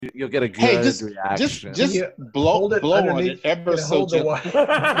You'll get a good reaction. Just blow on it ever so gently.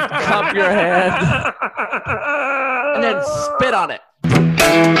 Cup your hand and then spit on it.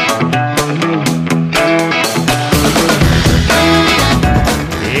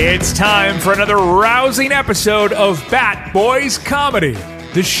 It's time for another rousing episode of Bat Boys Comedy,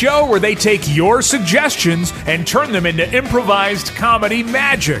 the show where they take your suggestions and turn them into improvised comedy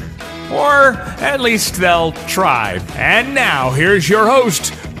magic. Or at least they'll try. And now, here's your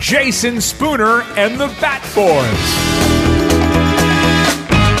host, Jason Spooner and the Bat Boys.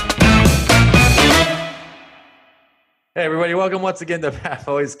 Hey everybody, welcome once again to Bat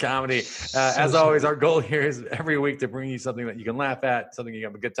Boys Comedy. As always, our goal here is every week to bring you something that you can laugh at, something you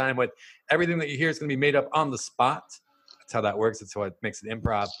have a good time with. Everything that you hear is going to be made up on the spot. That's how that works. That's what makes it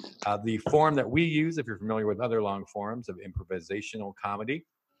improv. The form that we use, if you're familiar with other long forms of improvisational comedy,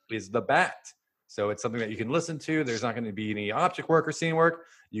 is the bat. So it's something that you can listen to. There's not going to be any object work or scene work.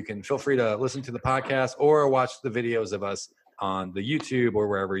 You can feel free to listen to the podcast or watch the videos of us on the YouTube or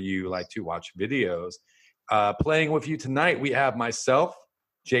wherever you like to watch videos. Playing with you tonight, we have myself,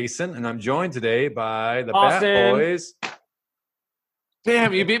 Jason, and I'm joined today by the Austin. Bat Boys.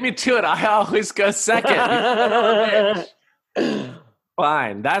 Damn, you beat me to it. I always go second.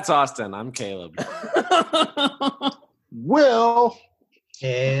 Fine. That's Austin. I'm Caleb. Will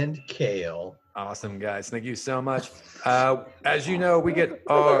and Kale. Awesome, guys. Thank you so much. As you know, we get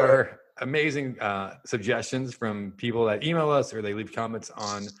our amazing suggestions from people that email us or they leave comments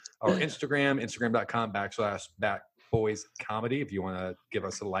on our instagram.com/batboyscomedy. If you want to give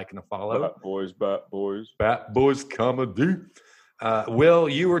us a like and a follow. Bat Boys Comedy. Will,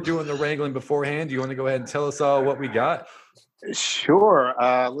 you were doing the wrangling beforehand. Do you want to go ahead and tell us all what we got? Sure.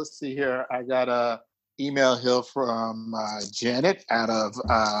 Let's see here. I got a email here from Janet out of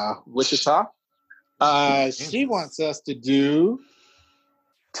Wichita. She wants us to do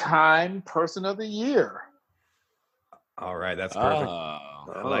Time Person of the Year. All right, that's perfect.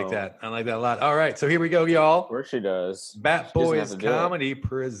 I like that. I like that a lot. All right, so here we go, y'all. Of course she does. Bat Boys Comedy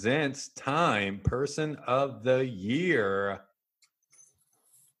presents Time Person of the Year.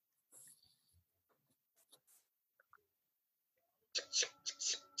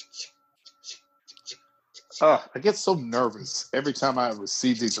 I get so nervous every time I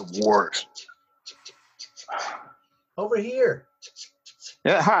receive these awards. Over here.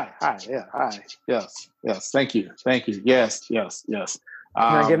 Yeah, hi. Yeah, hi. Yes. Thank you. Yes. Can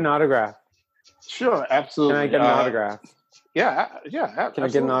I get an autograph? Sure, absolutely. Can I get an autograph? Yeah. Can I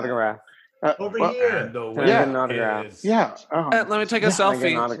get an autograph? Over here. Can I get an autograph? Yeah. Let me take a selfie. Can I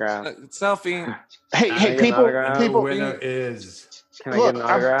get an autograph? Selfie. Hey, people. The winner is. Can I get an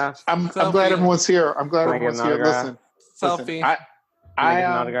autograph? I'm glad everyone's here. Can I get an autograph? Selfie. Can I get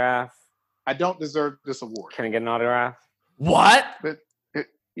an autograph? I don't deserve this award. Can I get an autograph? What?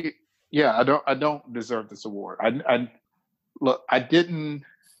 Yeah, I don't deserve this award. I didn't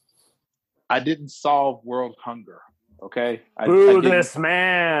solve world hunger. Okay. Boo this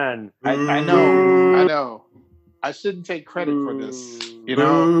man. I know. I shouldn't take credit for this. You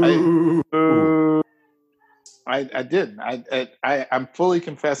know. I didn't. I'm fully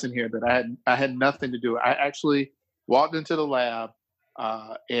confessing here that I had nothing to do. I actually walked into the lab,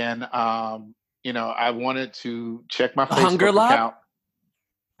 and I wanted to check my Facebook Hunger Lab? account.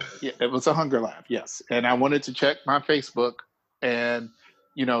 Yeah, it was a Hunger Lab, yes. And I wanted to check my Facebook, and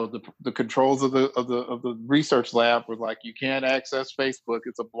the controls of the research lab were like, you can't access Facebook;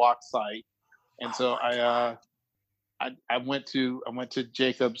 it's a blocked site. And so I went to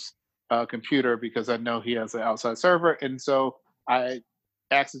Jacob's computer because I know he has an outside server, and so I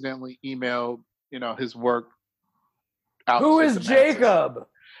accidentally emailed his work out. Who is Jacob?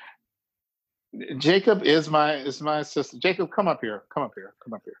 Jacob is my assistant. Jacob, come up here.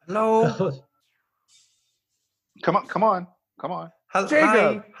 Hello. Come on.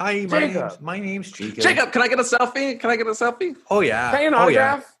 Jacob. Hi. My name's Jacob. Jacob, can I get a selfie? Oh yeah. Can I get an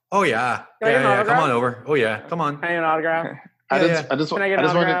autograph? Oh yeah. Can I get an Yeah. autograph? Come on over. Oh yeah. Come on. Can I get an autograph? I just Can I get an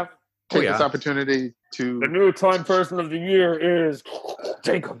want autograph? to take this opportunity to. The new Time Person of the Year is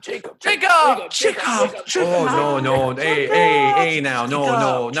Jacob. Oh no. Hey now.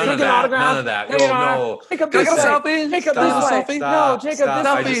 No. None of that. No. Jacob, Can I get a this way. selfie? Jacob, Stop. this way. No, Jacob,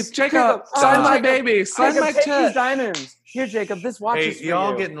 Stop. this way. Selfie. Jacob, Oh, sign my Jacob. baby. Sign Jacob, my take these chest. diamonds. Here, Jacob, this watch is for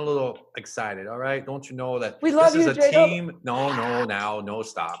y'all you. getting a little excited, all right? Don't you know that We love this is you, a Jacob. team? No,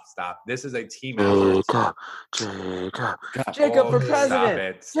 stop. This is a team effort. Jacob for Stop president.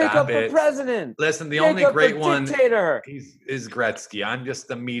 it. Jacob for president. Listen, the Jacob only for great one dictator. is Gretzky. I'm just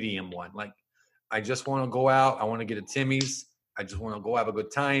the medium one. Like, I just want to go out. I want to get a Timmy's. I just want to go have a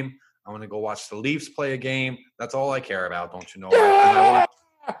good time. I want to go watch the Leafs play a game. That's all I care about, don't you know? And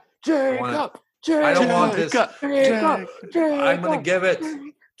Jacob. I don't want this. Jacob. I'm going to give it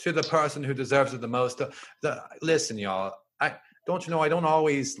to the person who deserves it the most. Listen, y'all. Don't you know I don't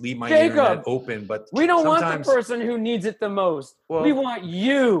always leave my internet open, but we don't want sometimes, the person who needs it the most. Well, we want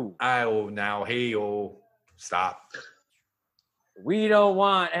you. Stop. We don't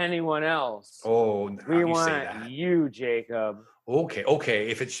want anyone else. Oh, we want you, Jacob.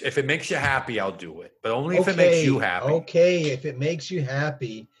 Okay. If it makes you happy, I'll do it. But only if it makes you happy. Okay, if it makes you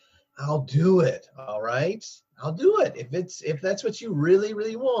happy, I'll do it. All right, I'll do it. If that's what you really,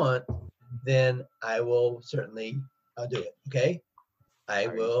 really want, then I will certainly. I'll do it. Okay, I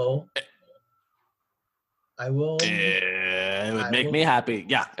will. It would make me happy.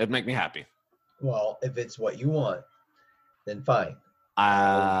 Yeah, it'd make me happy. Well, if it's what you want, then fine.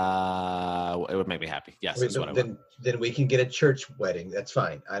 It would make me happy. Yes, that's what I want. Then we can get a church wedding. That's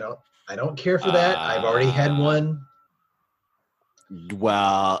fine. I don't care for that. I've already had one.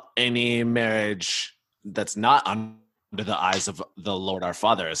 Well, any marriage that's not under the eyes of the Lord our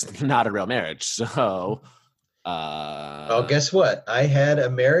Father is not a real marriage. So, well, guess what? I had a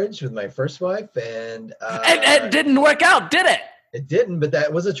marriage with my first wife, and it didn't work out, did it? It didn't, but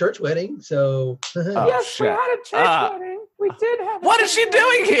that was a church wedding. So yes, shit. We had a church wedding. We did have. What is she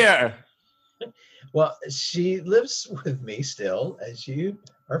doing here? Well, she lives with me still, as you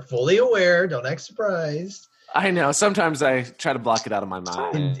are fully aware. Don't act surprised. I know. Sometimes I try to block it out of my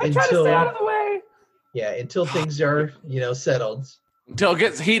mind. I try to stay out of the way. Yeah, until things are, settled. Until it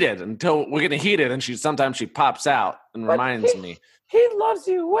gets heated. Until we're getting heated, and sometimes she pops out and reminds me. He loves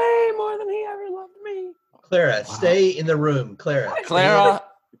you way more than he ever loved me. Clara, stay in the room. Clara, can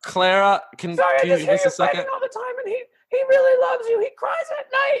you give us a second? All the time, and he really loves you. He cries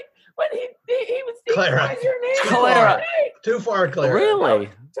at night when he cries your name. Clara, too far, Clara. Really?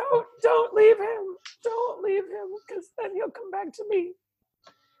 Don't leave him. Don't leave him, because then he'll come back to me.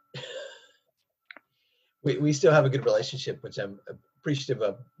 We still have a good relationship, which I'm appreciative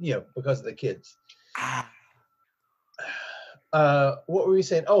of, because of the kids. What were we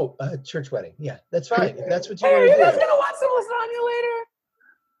saying? Oh, church wedding. Yeah, that's fine. If that's what you want to do. You guys gonna watch some lasagna later?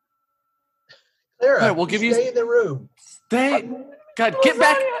 Clara, right, we'll give stay in the room. Stay. God, get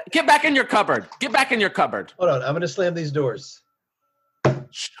back in your cupboard. Get back in your cupboard. Hold on, I'm gonna slam these doors.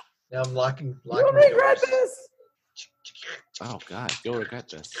 Now I'm locking You'll regret this. Oh God, you'll regret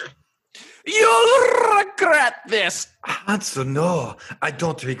this. You'll regret this. Hansel, no, I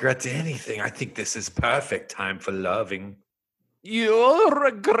don't regret anything. I think this is perfect time for loving. You'll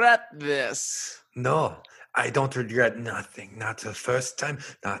regret this. No, I don't regret nothing. Not the first time,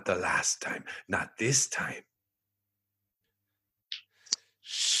 not the last time, not this time.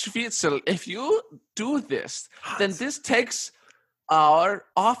 Schwitzel, if you do this, then this takes our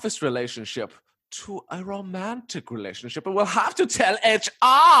office relationship to a romantic relationship, and we'll have to tell HR.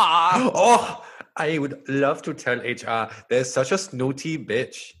 Oh, I would love to tell HR. They're such a snooty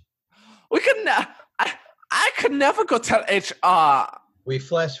bitch. We could I could never go tell HR. We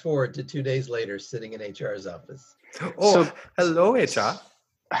flash forward to 2 days later, sitting in HR's office. Oh, so, hello, HR.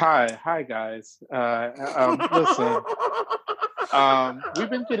 Hi, guys. Listen, we've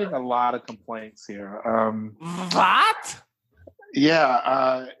been getting a lot of complaints here. What?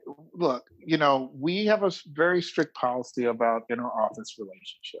 Yeah. Look, we have a very strict policy about inter-office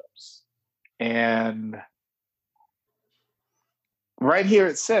relationships. And right here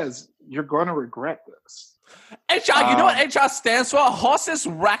it says, you're going to regret this. HR, you know what HR stands for? Horses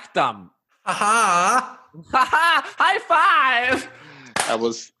rectum. Ha High five. That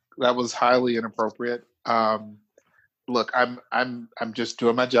was highly inappropriate. Look, I'm just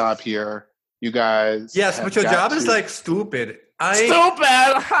doing my job here. You guys. Yes, but your job is like stupid.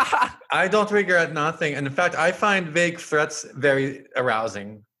 Stupid. I don't regret nothing. And in fact, I find vague threats very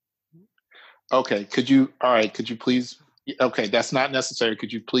arousing. Okay, could you please? Okay, that's not necessary.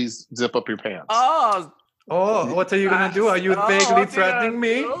 Could you please zip up your pants? Oh, what are you going to do? Are you vaguely threatening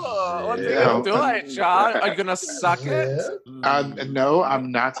me? What are you going to do, HR? Are you going to suck it? No,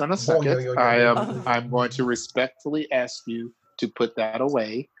 I'm not going to suck it. I'm going to respectfully ask you to put that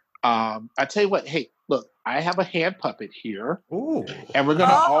away. I tell you what, hey, look, I have a hand puppet here. Ooh. And we're going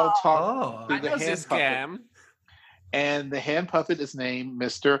to all talk through the hand puppet. Scam. And the hand puppet is named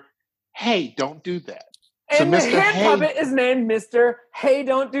Mr. Hey, don't do that. And the hand puppet is named Mr. Hey,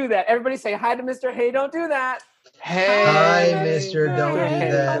 don't do that. Everybody say hi to Mr. Hey, don't do that. Hey. Hi, Mr. Don't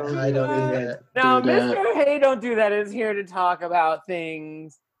do that. Hi, don't do that. Now, Mr. Hey, don't do that is here to talk about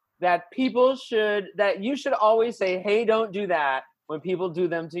things that you should always say, hey, don't do that when people do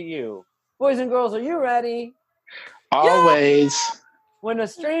them to you. Boys and girls, are you ready? Always. Yeah. When a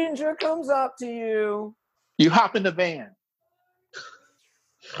stranger comes up to you. You hop in the van.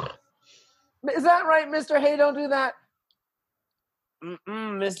 Is that right, Mr. Hey, don't do that?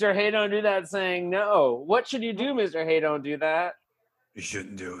 Mr. Hey, don't do that saying no. What should you do, Mr. Hey, don't do that? You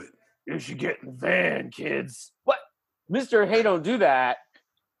shouldn't do it. You should get in the van, kids. What? Mr. Hey, don't do that.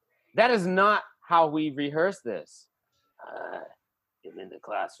 That is not how we rehearse this. I'm in the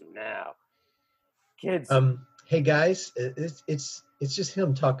classroom now. Kids. Hey guys, it's just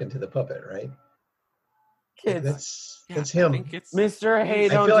him talking to the puppet, right? Kids. That's him. Mr. Hey,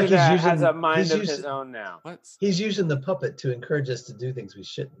 don't do that has a mind of his own now. He's using the puppet to encourage us to do things we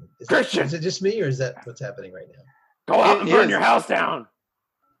shouldn't. Christian! Is it just me, or is that what's happening right now? Go out and burn your house down.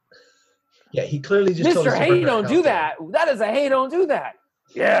 Yeah, he clearly just told us Mr. to Hey, burn our don't house do down. that. That is a hey, don't do that.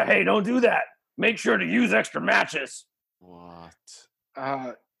 Yeah, hey, don't do that. Make sure to use extra matches. What?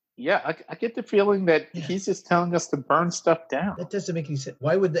 Yeah, I get the feeling that he's just telling us to burn stuff down. That doesn't make any sense.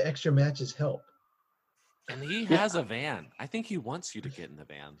 Why would the extra matches help? And he has a van. I think he wants you to get in the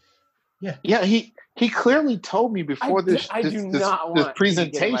van. Yeah. He clearly told me before this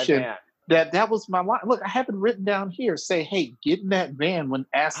presentation that was my line. Look, I have it written down here. Say, hey, get in that van when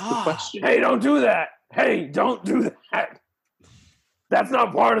asked the question. Hey, don't do that. Hey, don't do that. That's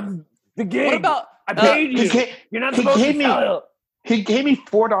not part of the game. What about? I paid you. You're not supposed to tell. He gave me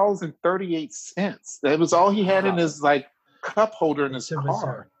 $4.38. That was all he had in his cup holder in his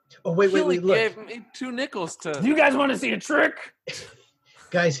car. Oh wait, He look. gave me 2 nickels to. Do you guys want to see a trick?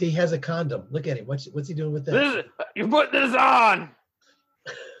 Guys, he has a condom. Look at him. What's he doing with that? You put this on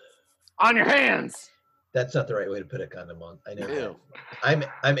your hands. That's not the right way to put a condom on. I know Ew. that.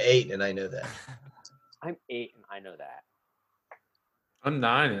 I'm 8 and I know that. I'm 8 and I know that. I'm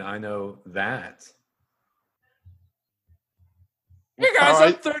 9 and I know that. Hey guys,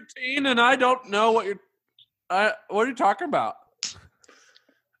 I'm 13 and I don't know what what are you talking about?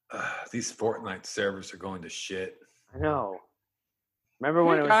 These Fortnite servers are going to shit. I know. Remember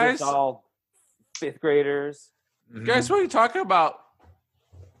when it was just all 5th graders? Guys, what are you talking about?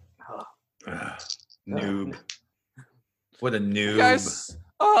 Noob. What a noob. Guys,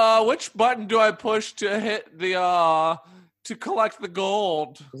 which button do I push to hit the to collect the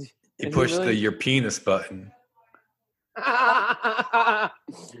gold? You push your penis button. Yeah,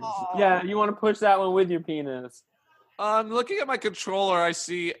 you want to push that one with your penis. I'm looking at my controller. I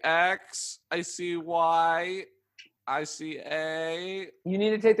see X, I see Y, I see A. You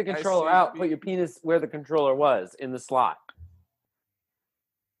need to take the controller out, put your penis where the controller was, in the slot.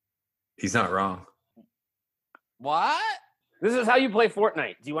 He's not wrong. What? This is how you play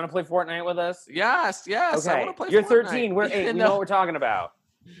Fortnite. Do you want to play Fortnite with us? Yes. Okay. I want to play You're Fortnite. 13. We're 8. We know what we're talking about.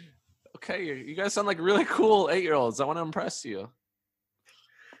 Okay, you guys sound like really cool 8-year-olds. I want to impress you.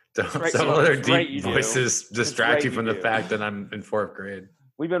 Don't Right, some so of their it's right deep you do. voices distract right you from you the do. fact that I'm in 4th grade.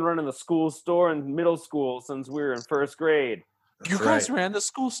 We've been running the school store in middle school since we were in 1st grade. You guys ran the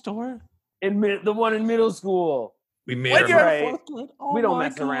school store? The one in middle school. We made When our you're in Right. 4th grade? Oh We don't my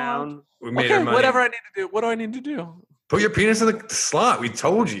mess God. around. We made Okay, our money. whatever I need to do. What do I need to do? Put your penis in the slot. We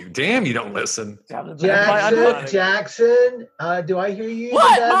told you. Damn, you don't listen. Jackson, do I hear you use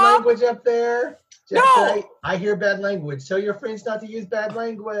What, bad Mom? language up there? No. Jackson, I hear bad language. Tell your friends not to use bad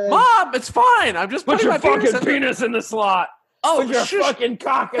language. Mom, it's fine. I'm just Put putting your my penis fucking penis in the slot. Oh, Put your shush. fucking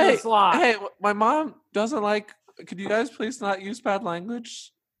cock in the slot. Hey, my mom doesn't like. Could you guys please not use bad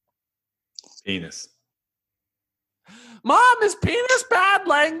language? Penis. Mom, is penis bad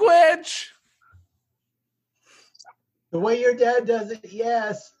language? The way your dad does it,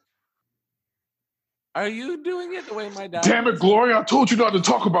 yes. Are you doing it the way my dad? Damn it, Gloria! I told you not to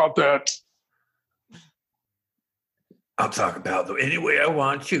talk about that. I'll talk about it any way I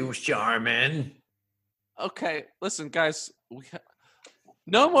want to, Charmin. Okay, listen, guys.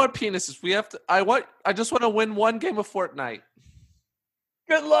 No more penises. We have to. I just want to win one game of Fortnite.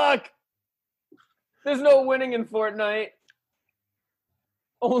 Good luck. There's no winning in Fortnite.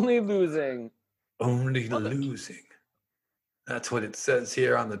 Only losing. Only losing. That's what it says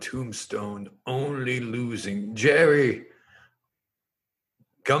here on the tombstone. Only losing. Jerry,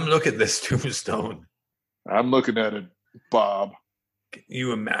 come look at this tombstone. I'm looking at it, Bob. Can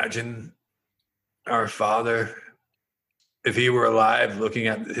you imagine our father, if he were alive, looking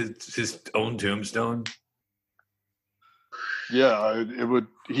at his own tombstone? Yeah, it would.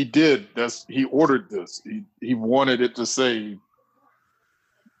 He did. He ordered this. He wanted it to say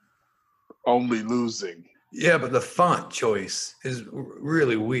 "only losing." Yeah, but the font choice is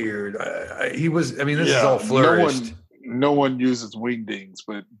really weird. This is all flourished. No one uses wingdings,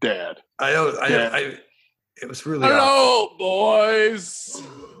 but Dad. I know. It was really odd. Hello, boys.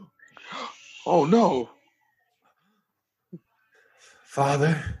 Oh no,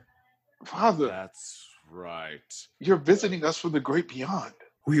 Father. Father! That's right. You're visiting us from the great beyond.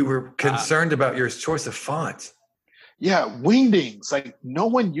 We were concerned about your choice of font. Yeah, Wingdings. Like no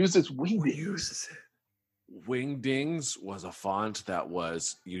one uses Who Wingdings. uses it? Wingdings was a font that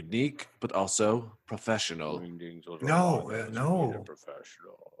was unique but also professional. No.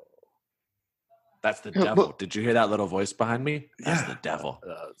 That's the Yeah, devil. look. Did you hear that little voice behind me? That's Yeah. the devil.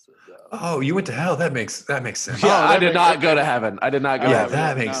 Oh, you went to hell. That makes sense. Yeah, Oh, I that did makes- not go to heaven. I did not go to Yeah, heaven.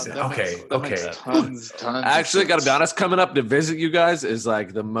 that makes sense. that Okay, makes- that makes okay. Tons. Actually, of gotta be sense. honest, coming up to visit you guys is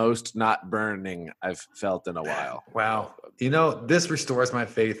like the most not burning I've felt in a while. Wow. You know, this restores my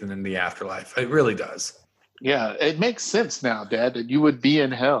faith in the afterlife. It really does. Yeah, it makes sense now, Dad, that you would be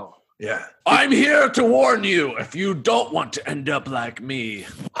in hell. Yeah. I'm here to warn you if you don't want to end up like me,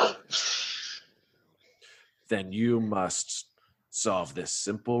 then you must solve this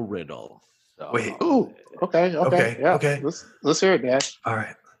simple riddle. Wait. Ooh, okay, yeah. okay. Let's hear it, Dad. All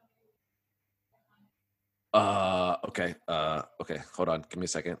right. Okay. Hold on. Give me a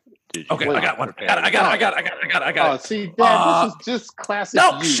second. Wait. I got one. I got Oh, it. see, Dad, this is just classic.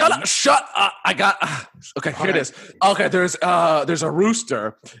 No, you. shut up. I got. Okay, here it is. Okay, there's a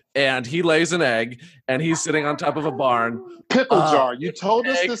rooster, and he lays an egg, and he's sitting on top of a barn. Pickle jar. You told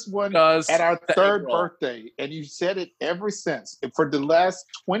us this one Does at our the third egg roll. birthday, and you said it ever since. And for the last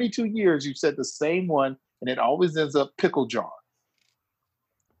 22 years, you've said the same one, and it always ends up pickle jar.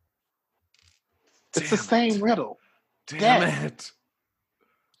 It's the same riddle. Damn Dad. it.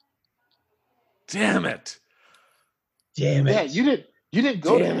 Damn it. Damn Yeah, it. you didn't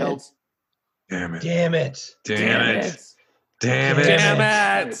go to hell. Damn it. Damn it. Damn it. Damn Damn it. Damn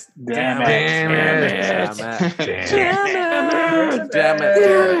it. Damn it. Damn it. Damn it. Damn it.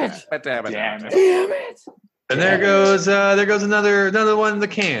 Damn it. Damn it. Damn it! And there goes another one in the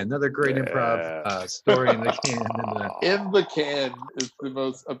can. Another great improv story in the can. In the can is the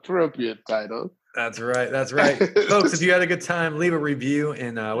most appropriate title. That's right. Folks, if you had a good time, leave a review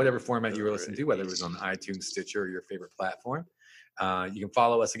in whatever format you were listening to, whether it was on iTunes, Stitcher, or your favorite platform. You can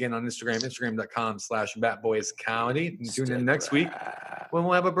follow us again on Instagram, instagram.com/batboyscomedy. And tune in next week when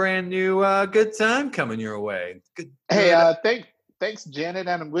we'll have a brand new good time coming your way. Hey, thanks Janet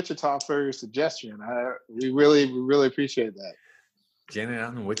out in Wichita for your suggestion. We really appreciate that. Janet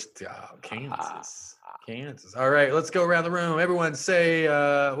out in Wichita, Kansas. All right, let's go around the room. Everyone say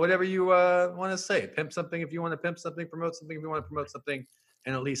whatever you want to say. Pimp something if you want to pimp something. Promote something if you want to promote something.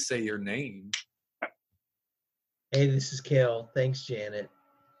 And at least say your name. Hey, this is Kel. Thanks, Janet.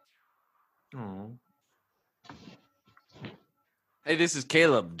 Oh. Hey, this is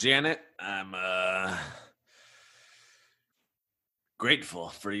Caleb. Janet, I'm grateful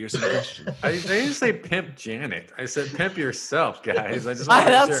for your suggestion. I didn't say pimp Janet. I said pimp yourself, guys. I just wanted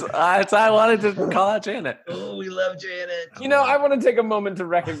to That's share. I wanted to call out Janet. Oh, we love Janet. You know, I want to take a moment to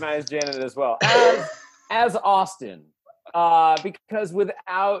recognize Janet as well as Austin, because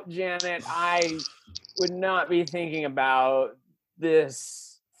without Janet, I would not be thinking about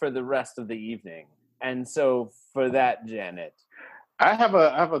this for the rest of the evening. And so, for that, Janet, I have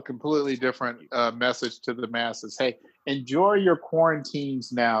a completely different message to the masses. Hey, enjoy your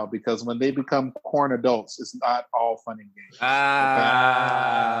quarantines now, because when they become corn adults, it's not all fun and games. And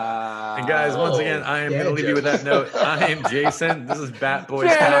guys, once again, I am going to leave you with that note. I am Jason. This is Bat Boys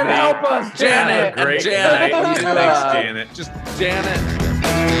Janet, Comedy. help us, Janet. Have a great Janet, night. you, Thanks, Janet. Just Janet.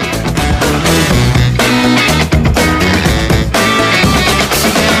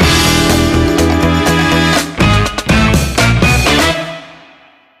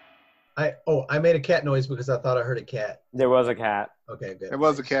 I made a cat noise because I thought I heard a cat. there was a cat. Okay, good. It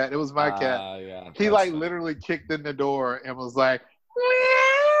was a cat. It was my cat. Yeah, He that's like fine. literally kicked in the door and was like, "Meow."